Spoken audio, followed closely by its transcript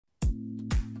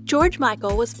George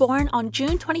Michael was born on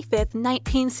June 25,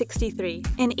 1963,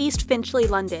 in East Finchley,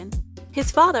 London.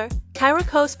 His father,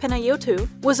 Kyriakos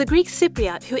Panayiotou, was a Greek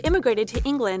Cypriot who immigrated to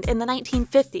England in the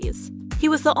 1950s. He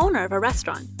was the owner of a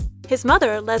restaurant. His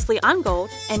mother, Leslie Ungold,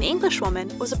 an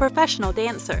Englishwoman, was a professional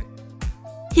dancer.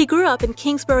 He grew up in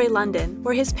Kingsbury, London,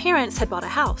 where his parents had bought a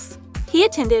house. He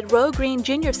attended Roe Green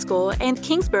Junior School and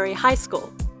Kingsbury High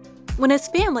School. When his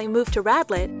family moved to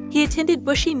Radlett, he attended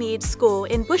Bushey Mead School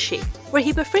in Bushey, where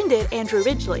he befriended Andrew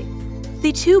Ridgeley.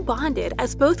 The two bonded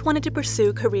as both wanted to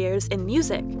pursue careers in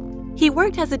music. He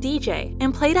worked as a DJ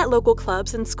and played at local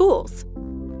clubs and schools.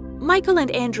 Michael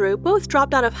and Andrew both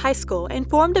dropped out of high school and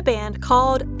formed a band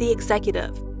called The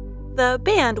Executive. The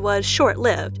band was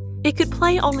short-lived. It could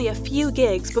play only a few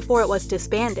gigs before it was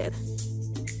disbanded.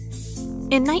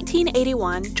 In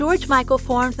 1981, George Michael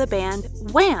formed the band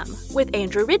Wham! With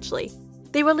Andrew Ridgeley.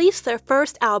 They released their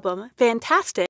first album, Fantastic,